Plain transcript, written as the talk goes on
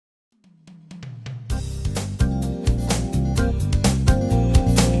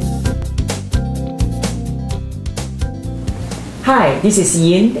Hi, this is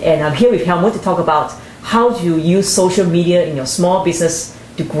Yin, and I'm here with Helmut to talk about how to use social media in your small business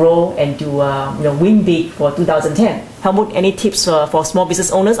to grow and to win big for 2010. Helmut, any tips for small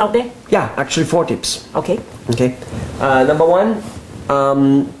business owners out there? Yeah, actually 4 tips. Okay. Okay. Number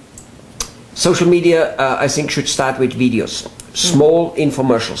 1, social media I think should start with videos. Small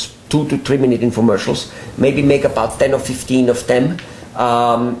infomercials, 2 to 3 minute infomercials. Maybe make about 10 or 15 of them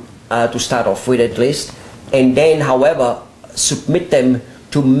to start off with at least. And then, however, submit them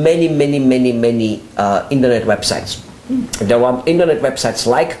to many internet websites. There are internet websites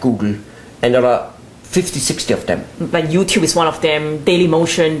like Google, and there are 50, 60 of them. Like YouTube is one of them,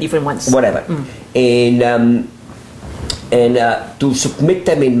 Dailymotion, different ones. Whatever. And to submit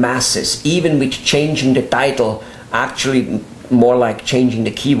them in masses, even with changing the title, actually more like changing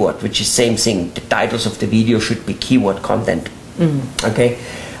the keyword, which is same thing. The titles of the video should be keyword content. Okay?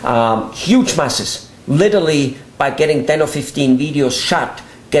 Huge masses. Literally, by getting 10 or 15 videos shot,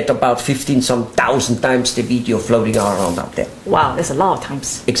 get about 15,000 times the video floating around out there. Wow, that's a lot of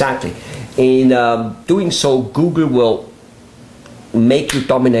times. Exactly. In doing so, Google will make you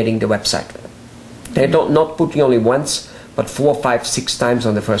dominating the website. They don't not put you only once, but 4, 5, 6 times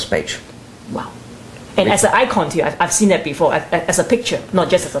on the first page. Wow. And as an icon too, I've seen that before, as a picture, not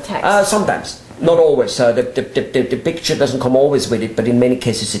just as a text. Sometimes, not always. The picture doesn't come always with it, but in many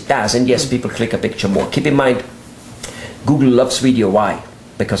cases it does. And yes, people click a picture more. Keep in mind, Google loves video. Why?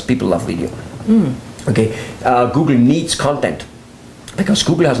 Because people love video. Okay. Google needs content because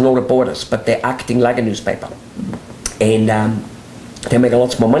Google has no reporters, but they're acting like a newspaper, and they make a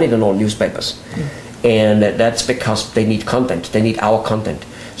lot more money than all newspapers. And that's because they need content. They need our content.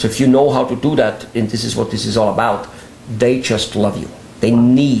 So if you know how to do that, and this is what this is all about, they just love you. They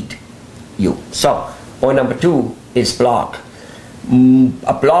need you. So point number 2 is blog.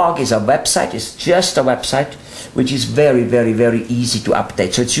 A blog is a website. It's just a website which is very easy to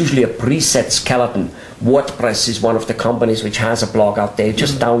update. So it's usually a preset skeleton. WordPress is one of the companies which has a blog out there. You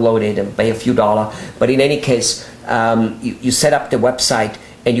just download it and pay a few dollars. But in any case, you set up the website,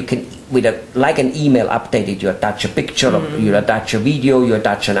 and you can, like an email, update it. You attach a picture, or you attach a video, you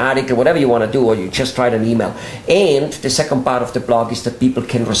attach an article, whatever you want to do, or you just write an email. And the second part of the blog is that people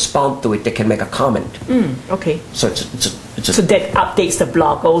can respond to it. They can make a comment. Okay. So so that updates the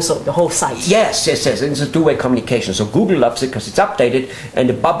blog also, the whole site. Yes. It's a two-way communication. So Google loves it because it's updated, and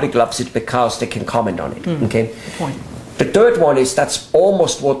the public loves it because they can comment on it. Okay. Good point. The third one is, that's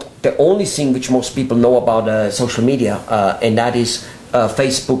almost the only thing which most people know about social media, and that is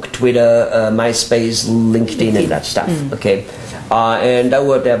Facebook, Twitter, MySpace, LinkedIn, and that stuff. Okay, and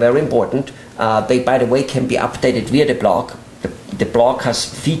they're very important. They, by the way, can be updated via the blog. The blog has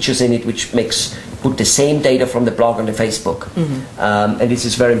features in it which put the same data from the blog on the Facebook, and this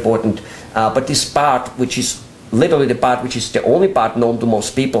is very important. But this part, which is literally the part which is the only part known to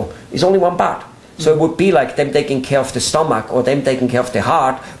most people, is only one part. So it would be like them taking care of the stomach, or them taking care of the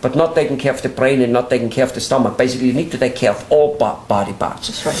heart, but not taking care of the brain and not taking care of the stomach. Basically, you need to take care of all body parts.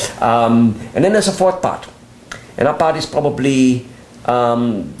 That's right. And then there's a fourth part. And that part is probably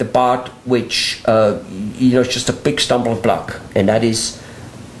the part which, is just a big stumbling block. And that is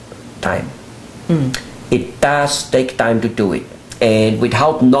time. It does take time to do it. And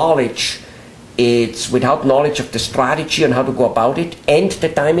without knowledge of the strategy and how to go about it, and the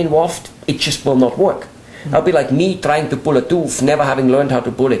time involved, it just will not work. That'll be like me trying to pull a tooth, never having learned how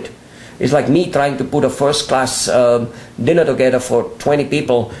to pull it. It's like me trying to put a first-class dinner together for 20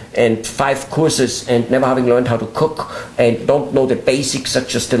 people and 5 courses, and never having learned how to cook, and don't know the basics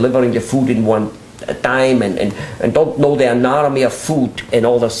such as delivering the food in one time, and don't know the anatomy of food and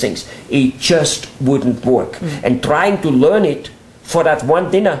all those things. It just wouldn't work. And trying to learn it for that one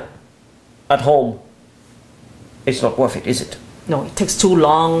dinner at home, it's not worth it, is it? No, it takes too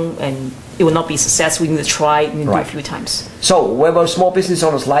long, and it will not be successful. You need to try, you need to do it a few times. So whether small business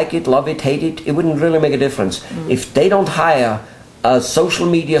owners like it, love it, hate it, it wouldn't really make a difference. If they don't hire a social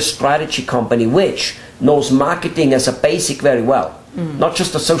media strategy company which knows marketing as a basic very well, not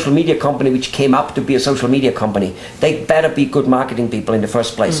just a social media company which came up to be a social media company, they better be good marketing people in the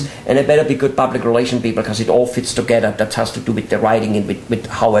first place, and they better be good public relation people, because it all fits together. That has to do with the writing and with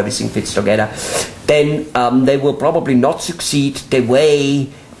how everything fits together. Then they will probably not succeed the way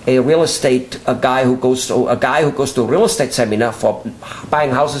a guy who goes to a real estate seminar for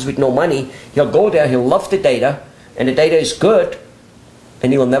buying houses with no money. He'll go there, he'll love the data, and the data is good,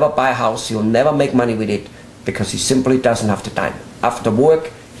 and he will never buy a house, he will never make money with it, because he simply doesn't have the time. After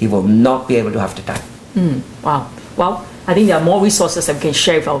work, he will not be able to have the time. Wow. Well, I think there are more resources that we can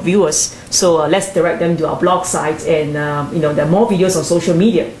share with our viewers. So let's direct them to our blog site, and there are more videos on social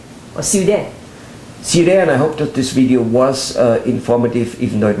media. I'll see you there. See you there, and I hope that this video was informative,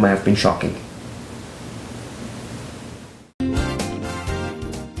 even though it might have been shocking.